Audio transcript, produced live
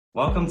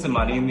Welcome to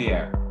Money in the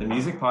Air, the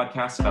music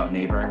podcast about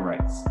neighboring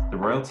rights, the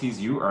royalties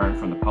you earn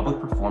from the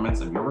public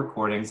performance of your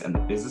recordings and the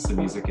business of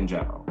music in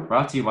general.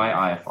 Brought to you by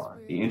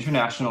IFR, the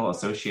International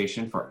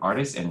Association for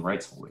Artists and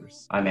Rights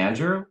Holders. I'm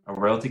Andrew, a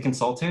royalty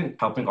consultant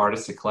helping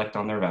artists to collect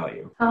on their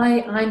value. Hi,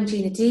 I'm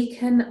Gina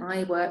Deacon.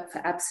 I work for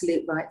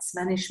Absolute Rights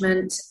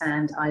Management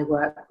and I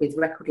work with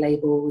record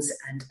labels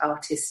and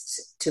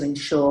artists to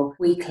ensure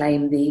we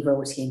claim the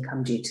royalty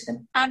income due to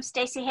them. I'm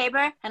Stacey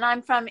Haber and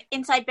I'm from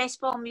Inside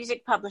Baseball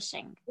Music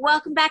Publishing.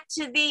 Welcome back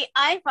to the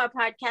IFR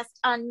podcast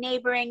on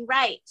neighboring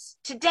rights.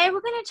 Today we're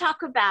going to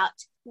talk about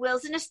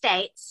wills and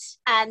estates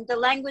and the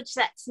language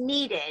that's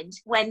needed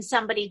when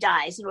somebody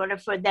dies in order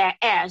for their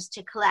heirs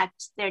to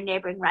collect their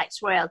neighboring rights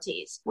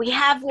royalties. We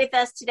have with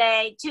us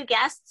today two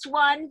guests,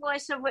 one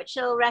voice of which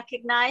you'll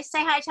recognize.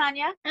 Say hi,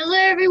 Tanya. Hello,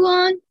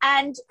 everyone.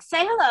 And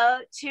say hello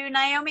to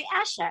Naomi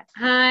Asher.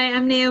 Hi,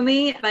 I'm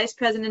Naomi, Vice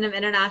President of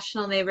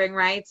International Neighboring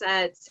Rights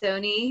at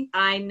Sony.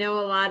 I know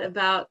a lot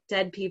about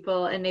dead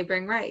people and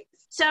neighboring rights.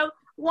 So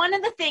one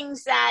of the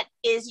things that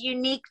is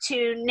unique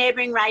to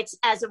neighboring rights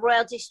as a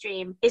royalty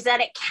stream is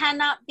that it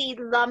cannot be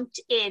lumped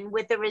in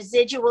with the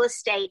residual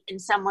estate in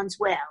someone's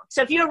will.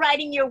 So if you're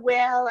writing your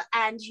will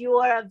and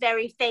you're a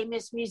very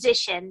famous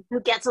musician who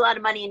gets a lot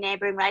of money in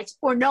neighboring rights,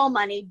 or no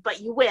money,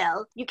 but you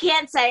will, you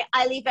can't say,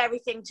 I leave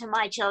everything to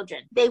my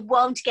children. They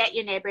won't get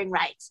your neighboring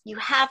rights. You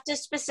have to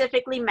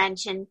specifically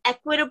mention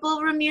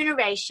equitable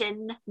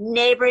remuneration,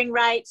 neighboring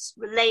rights,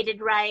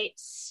 related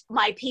rights,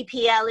 my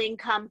PPL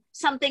income,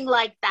 something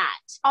like that.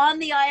 On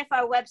the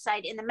IFR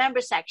website, in the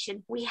member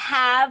section, we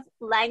have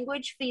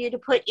language for you to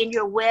put in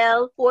your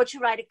will or to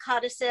write a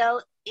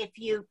codicil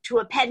to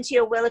append to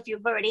your will if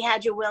you've already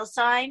had your will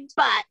signed.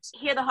 But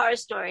hear the horror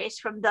stories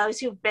from those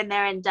who've been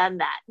there and done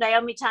that.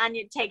 Naomi,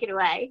 Tanya, take it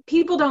away.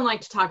 People don't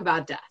like to talk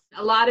about death.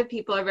 A lot of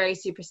people are very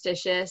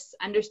superstitious,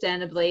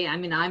 understandably. I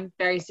mean, I'm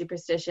very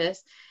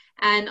superstitious.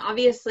 And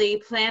obviously,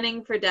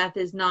 planning for death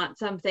is not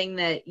something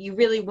that you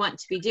really want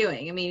to be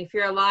doing. I mean, if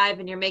you're alive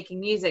and you're making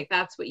music,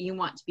 that's what you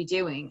want to be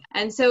doing.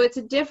 And so it's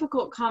a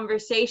difficult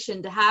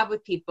conversation to have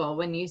with people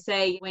when you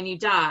say, when you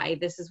die,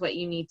 this is what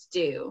you need to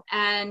do.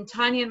 And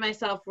Tanya and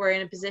myself were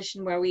in a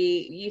position where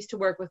we used to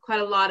work with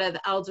quite a lot of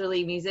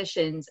elderly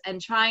musicians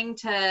and trying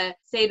to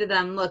say to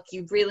them, look,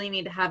 you really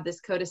need to have this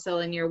codicil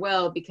in your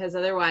will because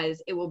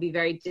otherwise it will be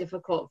very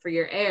difficult for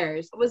your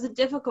heirs. It was a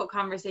difficult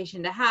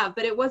conversation to have,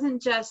 but it wasn't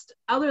just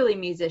elderly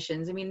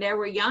musicians. I mean, there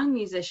were young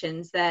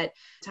musicians that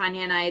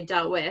Tanya and I had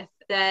dealt with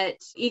that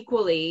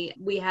equally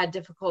we had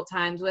difficult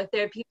times with.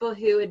 There are people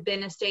who had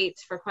been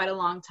estates for quite a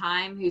long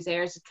time whose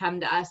heirs had come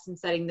to us, and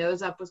setting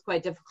those up was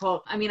quite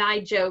difficult. I mean,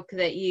 I joke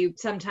that you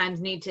sometimes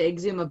need to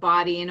exhume a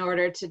body in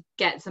order to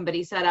get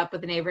somebody set up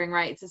with the neighboring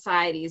rights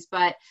societies,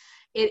 but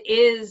it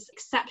is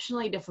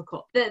exceptionally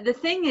difficult. The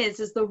thing is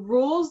the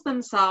rules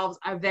themselves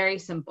are very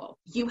simple.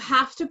 You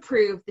have to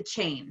prove the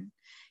chain.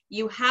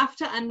 You have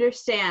to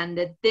understand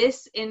that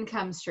this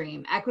income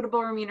stream,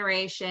 equitable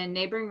remuneration,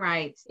 neighboring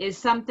rights, is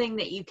something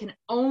that you can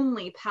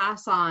only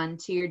pass on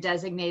to your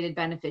designated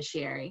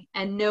beneficiary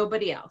and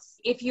nobody else.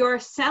 If you're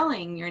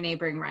selling your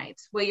neighboring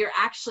rights, what you're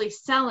actually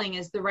selling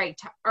is the right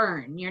to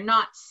earn. You're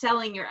not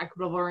selling your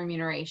equitable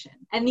remuneration.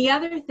 And the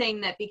other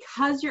thing that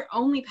because you're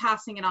only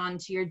passing it on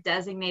to your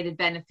designated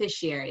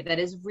beneficiary, that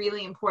is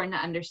really important to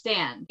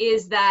understand,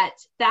 is that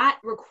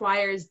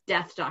requires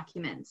death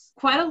documents.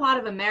 Quite a lot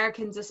of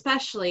Americans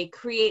especially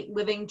create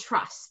living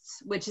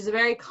trusts, which is a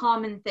very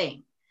common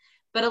thing.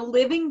 But a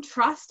living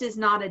trust is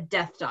not a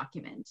death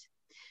document.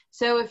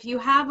 So if you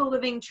have a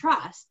living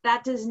trust,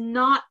 that does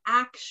not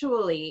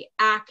actually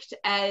act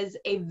as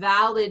a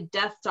valid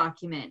death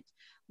document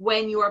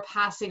when you are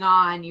passing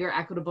on your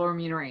equitable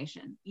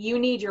remuneration. You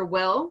need your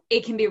will.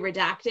 It can be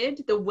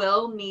redacted. The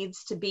will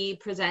needs to be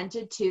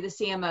presented to the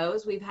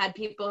CMOs. We've had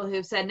people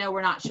who've said, no,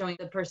 we're not showing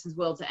the person's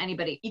will to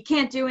anybody. You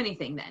can't do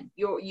anything then.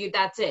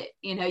 That's it.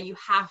 You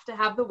have to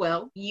have the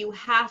will. You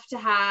have to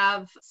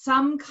have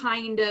some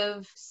kind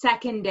of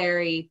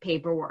secondary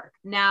paperwork.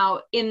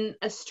 Now, in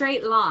a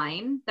straight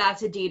line,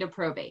 that's a deed of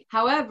probate.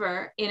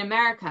 However, in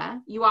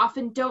America, you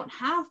often don't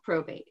have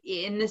probate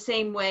in the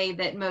same way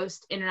that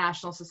most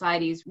international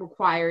societies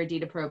require a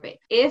deed of probate.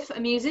 If a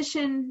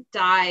musician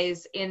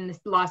dies in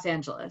Los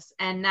Angeles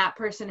and that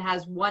person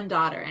has one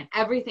daughter and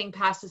everything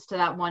passes to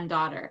that one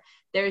daughter,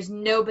 there's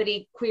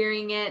nobody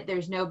querying it.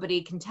 There's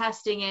nobody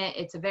contesting it.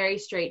 It's a very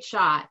straight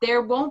shot.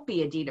 There won't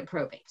be a deed of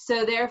probate.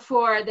 So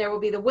therefore, there will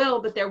be the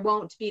will, but there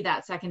won't be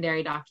that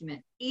secondary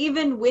document.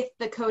 Even with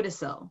the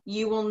codicil,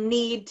 you will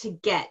need to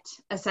get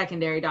a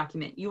secondary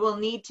document. You will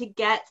need to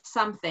get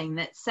something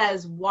that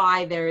says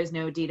why there is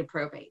no deed of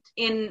probate.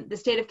 In the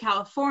state of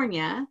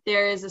California,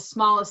 there is a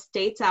small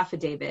estates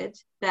affidavit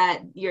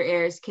that your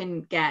heirs can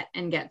get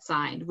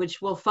signed,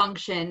 which will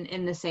function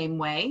in the same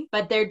way.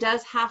 But there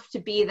does have to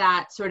be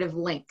that sort of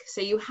link.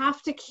 So you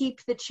have to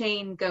keep the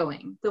chain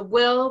going. The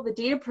will, the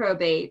deed of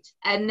probate,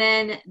 and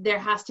then there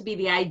has to be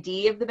the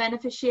ID of the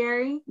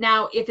beneficiary.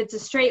 Now, if it's a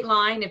straight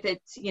line, if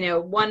it's,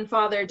 one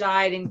father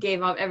died and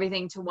gave up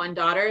everything to one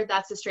daughter,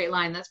 that's a straight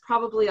line. That's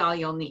probably all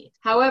you'll need.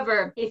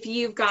 However, if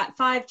you've got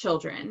 5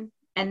 children,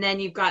 and then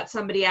you've got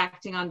somebody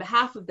acting on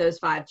behalf of those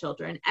 5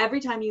 children, every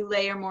time you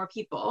layer more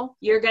people,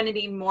 you're going to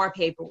need more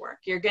paperwork.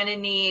 You're going to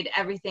need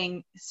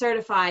everything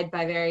certified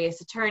by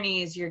various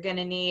attorneys. You're going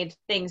to need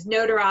things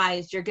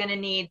notarized. You're going to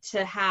need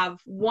to have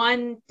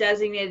one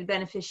designated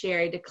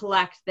beneficiary to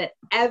collect that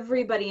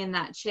everybody in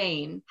that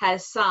chain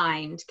has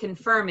signed,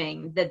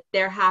 confirming that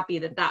they're happy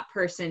that that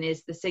person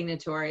is the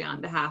signatory on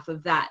behalf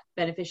of that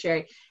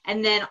beneficiary.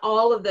 And then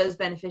all of those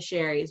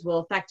beneficiaries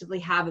will effectively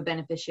have a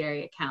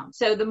beneficiary account.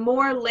 So the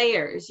more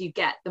layers you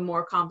get, the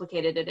more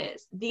complicated it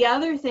is. The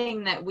other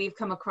thing that we've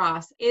come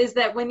across is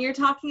that when you're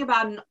talking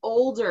about an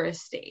older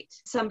estate,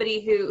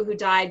 somebody who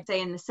died, say,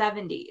 in the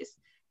 70s,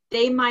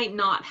 they might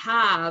not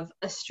have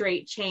a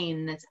straight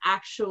chain that's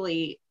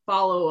actually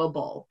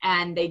followable,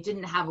 and they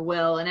didn't have a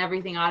will, and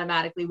everything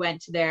automatically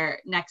went to their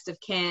next of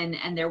kin,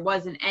 and there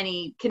wasn't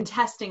any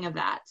contesting of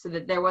that, so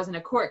that there wasn't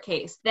a court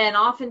case. Then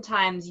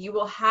oftentimes you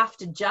will have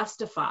to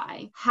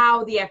justify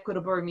how the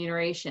equitable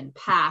remuneration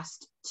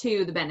passed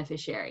to the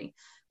beneficiary,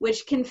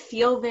 which can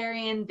feel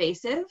very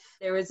invasive.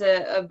 There was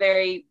a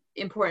very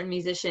important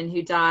musician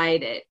who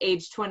died at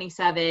age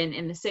 27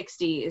 in the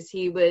 60s.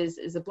 He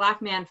is a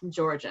Black man from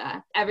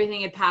Georgia.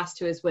 Everything had passed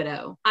to his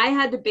widow. I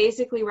had to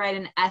basically write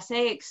an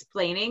essay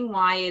explaining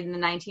why in the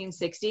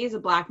 1960s, a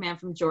Black man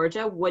from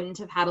Georgia wouldn't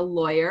have had a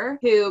lawyer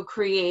who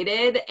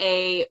created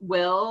a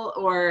will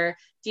or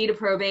deed of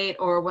probate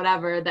or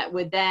whatever that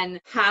would then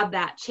have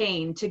that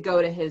chain to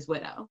go to his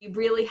widow. You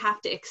really have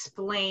to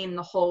explain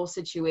the whole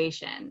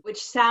situation,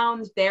 which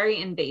sounds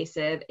very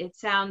invasive. It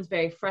sounds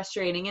very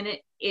frustrating, and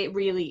it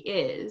really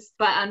is.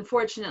 But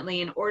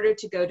unfortunately, in order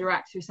to go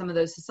direct through some of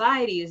those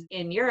societies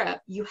in Europe,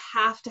 you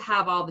have to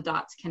have all the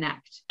dots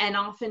connect. And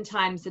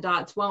oftentimes the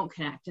dots won't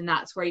connect, and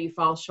that's where you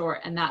fall short,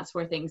 and that's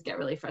where things get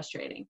really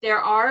frustrating. There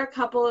are a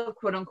couple of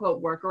quote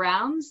unquote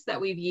workarounds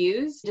that we've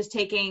used, just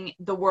taking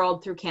the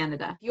world through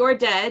Canada. If you're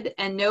dead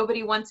and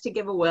nobody wants to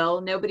give a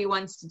will, nobody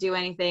wants to do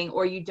anything,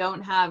 or you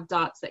don't have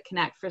dots that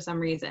connect for some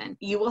reason,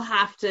 you will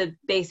have to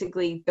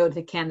basically go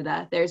to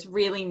Canada. There's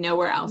really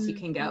nowhere else you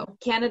can go.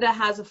 Canada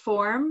has a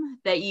form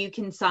that you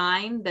can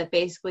sign that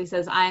basically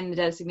says, I'm the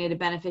designated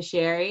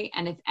beneficiary,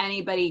 and if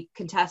anybody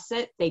contests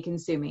it, they can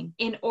sue me.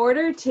 In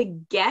order to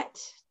get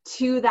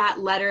to that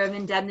letter of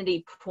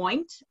indemnity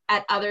point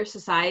at other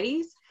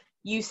societies,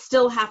 you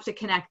still have to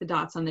connect the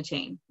dots on the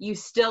chain. You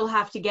still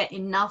have to get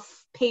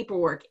enough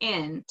paperwork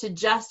in to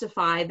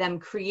justify them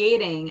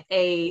creating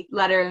a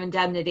letter of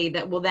indemnity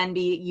that will then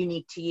be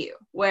unique to you.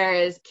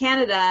 Whereas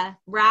Canada,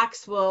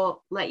 RACS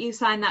will let you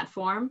sign that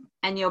form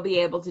and you'll be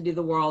able to do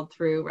the world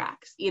through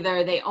RACS.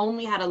 Either they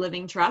only had a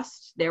living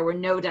trust, there were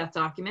no death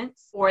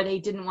documents, or they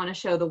didn't want to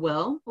show the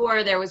will,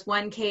 or there was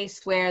one case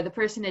where the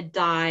person had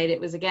died.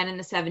 It was again in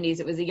the 70s.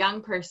 It was a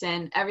young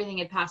person. Everything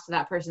had passed to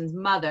that person's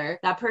mother.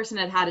 That person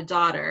had had a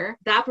daughter.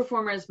 That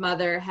performer's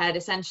mother had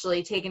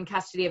essentially taken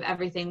custody of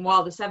everything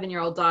while the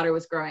 7-year-old daughter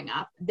was growing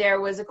up. There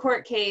was a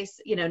court case,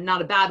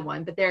 not a bad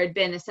one, but there had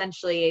been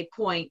essentially a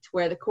point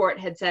where the court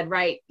had said,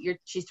 right,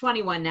 she's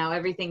 21 now,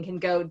 everything can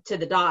go to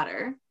the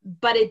daughter.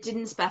 But it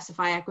didn't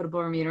specify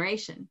equitable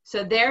remuneration.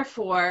 So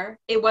therefore,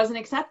 it wasn't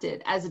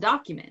accepted as a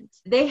document.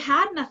 They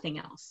had nothing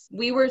else.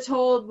 We were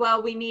told,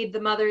 well, we need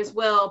the mother's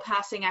will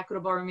passing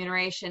equitable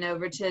remuneration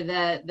over to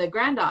the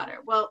granddaughter.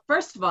 Well,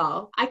 first of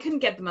all, I couldn't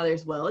get the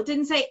mother's will. It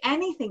didn't say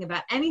anything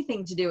about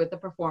anything to do with the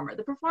performer.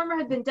 The performer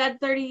had been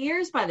dead 30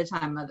 years by the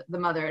time the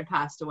mother had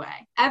passed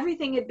away.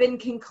 Everything had been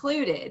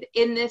concluded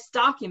in this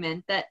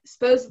document that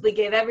supposedly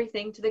gave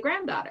everything to the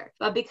granddaughter.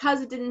 But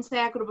because it didn't say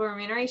equitable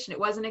remuneration, it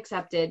wasn't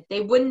accepted. They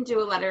wouldn't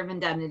do a letter of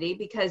indemnity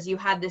because you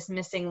had this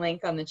missing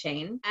link on the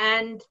chain.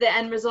 And the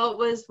end result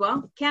was,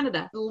 well,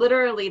 Canada.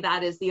 Literally,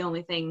 that is the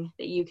only thing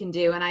that you can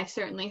do. And I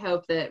certainly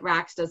hope that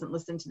RACS doesn't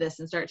listen to this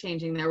and start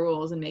changing their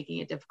rules and making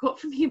it difficult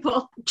for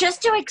people.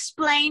 Just to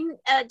explain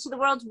to the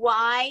world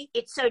why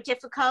it's so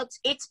difficult,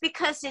 it's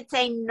because it's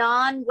a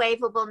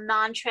non-waivable,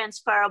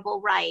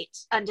 non-transferable right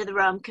under the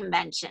Rome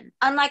Convention.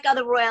 Unlike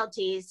other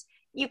royalties,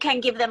 you can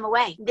give them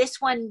away. This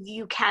one,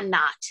 you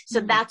cannot. So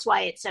that's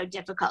why it's so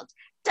difficult.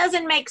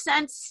 Doesn't make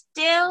sense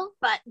still,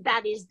 but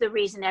that is the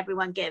reason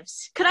everyone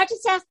gives. Could I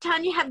just ask,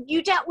 Tanya, have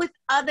you dealt with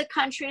other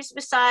countries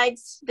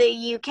besides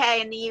the UK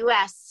and the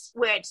US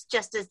where it's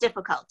just as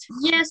difficult?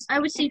 Yes, I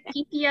would say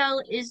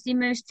PPL is the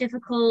most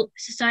difficult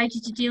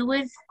society to deal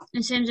with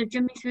in terms of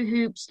jumping through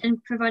hoops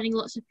and providing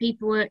lots of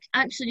paperwork.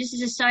 Actually, just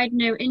as a side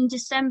note, in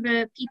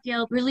December,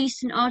 PPL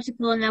released an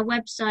article on their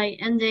website,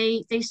 and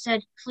they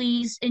said,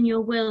 please, in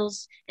your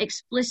wills,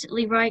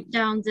 explicitly write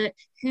down that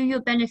who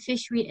your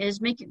beneficiary is,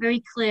 make it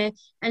very clear.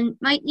 And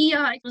my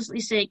ER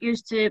explicitly say it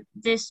goes to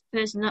this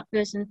person, that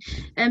person.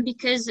 And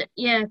because,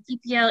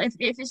 PPL,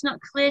 if it's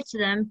not clear to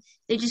them,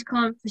 they just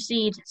can't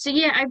proceed. So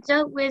yeah, I've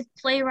dealt with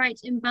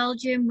playwrights in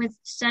Belgium, with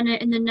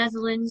Senate in the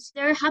Netherlands.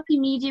 They're a happy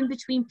medium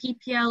between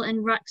PPL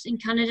and RACS in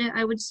Canada,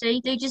 I would say.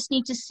 They just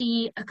need to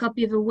see a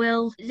copy of a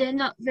will. They're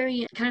not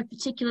very kind of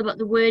particular about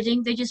the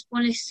wording. They just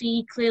want to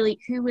see clearly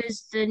who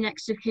is the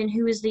next of kin,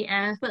 who is the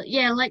heir. But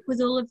yeah, like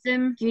with all of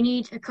them, you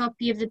need a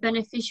copy of the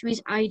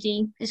beneficiary's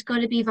ID. It's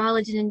got to be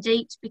valid and in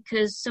date,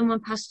 because someone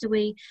passed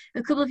away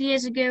a couple of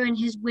years ago and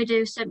his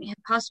widow sent me her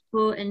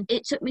passport, and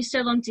it took me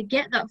so long to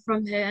get that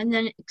from her, and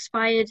then it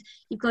expired.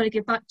 You've got to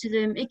get back to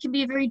them. It can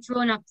be a very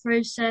drawn out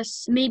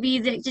process. Maybe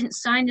they didn't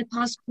sign the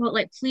passport,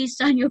 like, please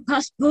sign your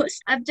passports.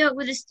 I've dealt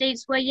with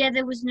estates where, yeah,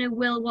 there was no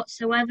will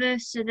whatsoever,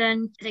 so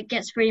then it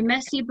gets very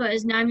messy. But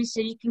as Naomi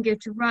said, you can go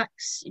to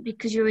RACS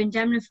because you're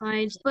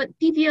indemnified. But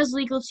PPL's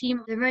legal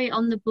team, they're very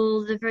on the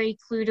ball, they're very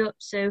clued up,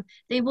 so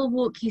they will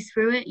walk you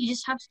through it. You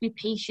just have to be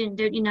patient,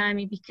 don't you,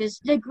 Naomi? Because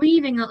they're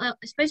grieving,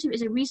 especially if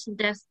it's a recent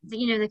death.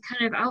 You know, they're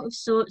kind of out of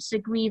sorts, they're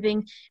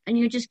grieving, and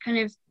you're just kind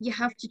of, you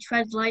have to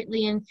tread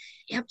lightly, and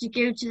you have to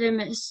go to them.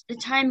 The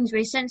timing's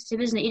very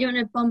sensitive, isn't it? You don't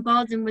want to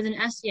bombard them with an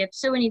essay of,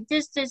 so we need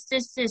this.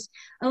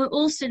 Oh,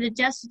 also, the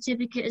death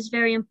certificate is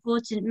very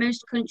important.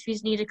 Most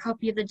countries need a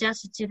copy of the death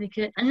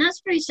certificate, and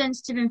that's very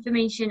sensitive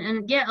information.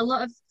 And yeah, a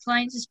lot of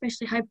clients,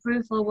 especially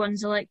high-profile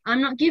ones, are like,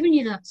 I'm not giving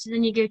you that. So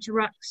then you go to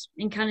RACS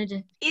in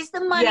Canada. Is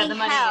the money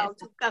held?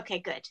 Okay,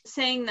 good.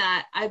 Saying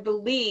that, I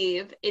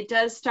believe it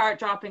does start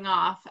dropping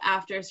off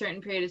after a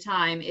certain period of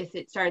time if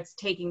it starts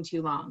taking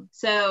too long.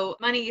 So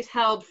money is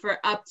held for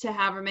up to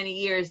however many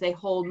years they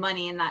hold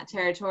money in that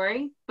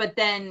territory, but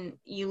then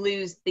you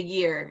lose the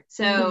year.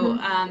 So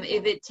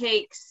if it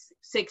takes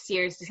 6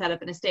 years to set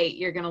up an estate,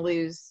 you're going to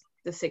lose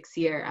the 6th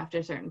year after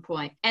a certain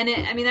point. And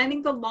I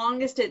think the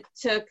longest it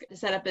took to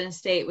set up an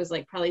estate was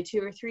like probably 2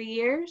 or 3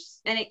 years.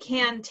 And it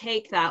can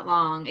take that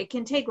long. It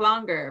can take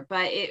longer,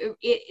 but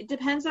it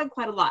depends on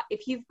quite a lot.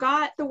 If you've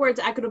got the words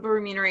equitable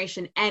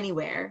remuneration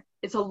anywhere,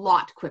 it's a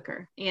lot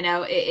quicker. You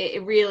know,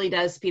 it really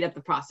does speed up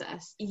the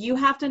process. You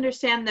have to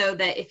understand, though,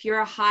 that if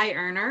you're a high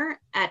earner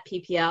at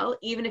PPL,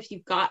 even if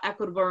you've got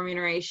equitable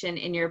remuneration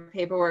in your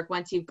paperwork,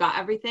 once you've got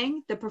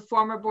everything, the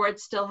performer board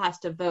still has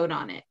to vote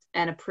on it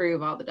and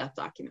approve all the death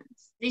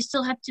documents. They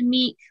still have to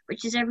meet,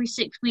 which is every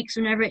 6 weeks,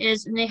 whenever it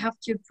is, and they have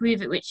to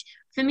approve it, which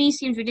for me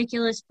seems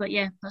ridiculous, but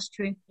yeah, that's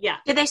true. Yeah.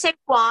 Did they say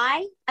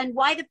why? And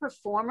why the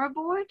performer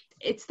board?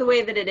 It's the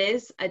way that it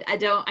is. I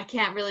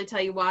can't really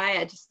tell you why.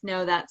 I just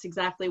know that's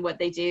exactly what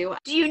they do.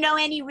 Do you know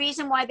any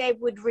reason why they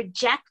would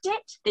reject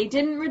it? They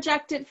didn't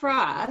reject it for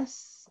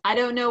us. I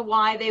don't know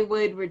why they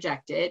would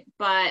reject it,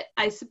 but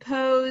I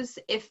suppose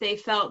if they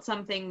felt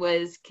something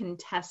was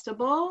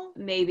contestable,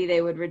 maybe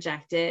they would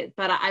reject it.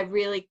 But I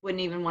really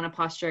wouldn't even want to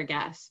posture a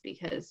guess,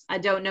 because I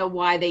don't know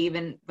why they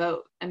even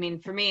vote. I mean,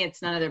 for me,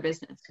 it's none of their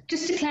business.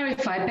 Just to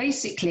clarify,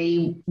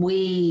 basically,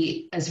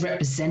 we as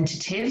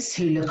representatives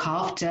who look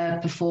after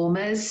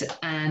performers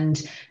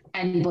and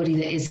anybody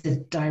that is a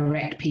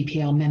direct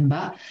PPL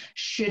member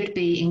should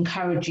be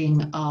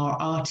encouraging our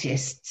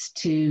artists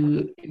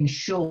to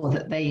ensure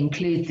that they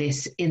include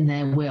this in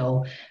their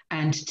will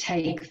and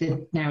take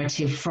the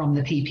narrative from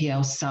the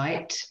PPL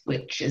site,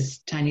 which, as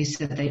Tanya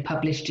said, they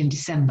published in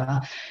December,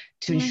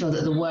 to ensure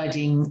that the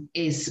wording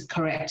is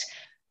correct.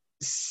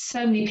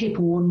 So many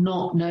people will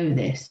not know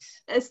this.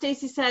 As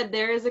Stacey said,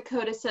 there is a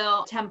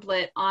codicil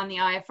template on the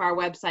IFR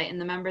website in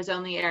the members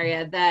only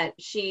area that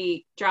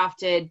she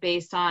drafted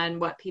based on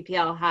what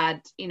PPL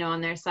had,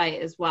 on their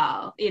site as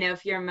well.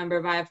 If you're a member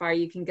of IFR,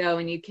 you can go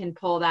and you can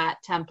pull that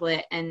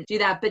template and do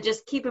that. But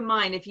just keep in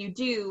mind, if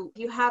you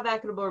have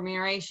equitable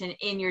remuneration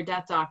in your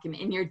death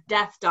document, in your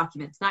death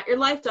documents, not your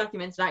life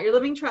documents, not your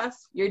living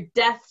trust, your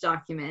death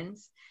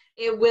documents,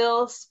 it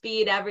will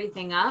speed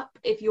everything up.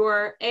 If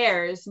your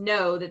heirs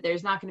know that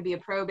there's not going to be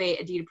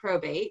a deed of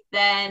probate,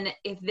 then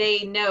if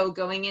they know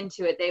going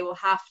into it, they will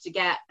have to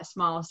get a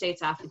small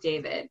estates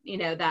affidavit,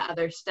 that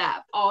other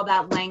step. All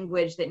that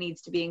language that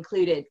needs to be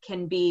included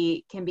can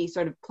be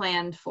sort of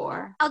planned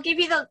for. I'll give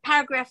you the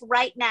paragraph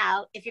right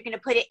now if you're going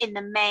to put it in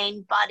the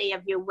main body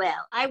of your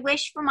will. I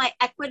wish for my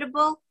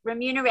equitable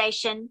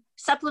remuneration,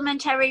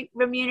 supplementary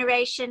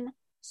remuneration,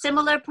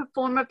 similar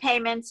performer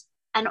payments,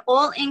 and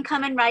all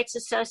income and rights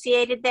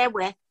associated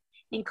therewith,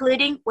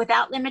 including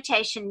without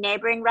limitation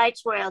neighboring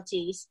rights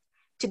royalties,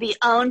 to be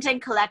owned and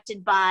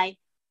collected by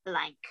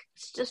blank.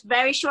 It's just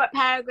very short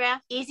paragraph,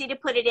 easy to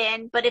put it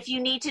in, but if you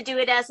need to do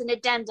it as an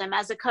addendum,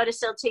 as a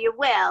codicil to your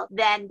will,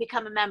 then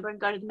become a member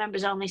and go to the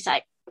members only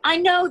site. I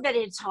know that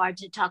it's hard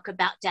to talk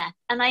about death,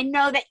 and I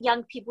know that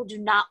young people do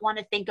not want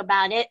to think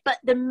about it, but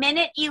the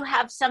minute you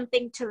have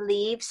something to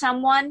leave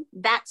someone,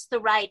 that's the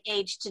right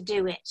age to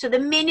do it. So the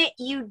minute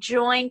you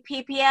join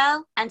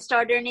PPL and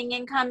start earning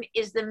income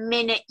is the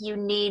minute you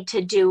need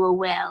to do a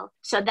will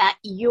so that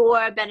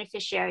your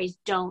beneficiaries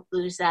don't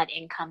lose that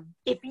income.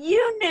 If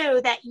you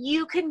knew that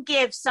you can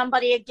give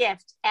somebody a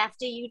gift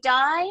after you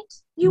died,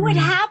 you would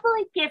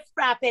happily gift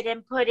wrap it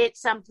and put it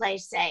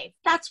someplace safe.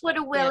 That's what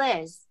a will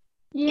is.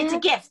 Yeah. It's a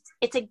gift.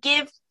 It's a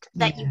gift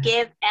that you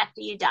give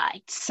after you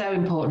die. So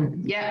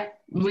important. Yeah.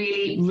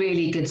 Really,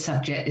 really good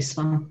subject, this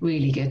one.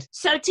 Really good.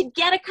 So to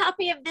get a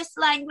copy of this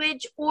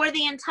language or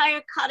the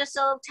entire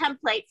codicil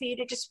template for you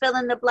to just fill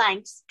in the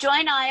blanks,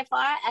 join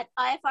IFR at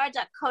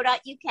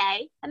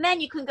ifr.co.uk, and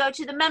then you can go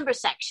to the member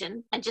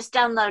section and just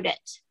download it.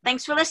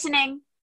 Thanks for listening.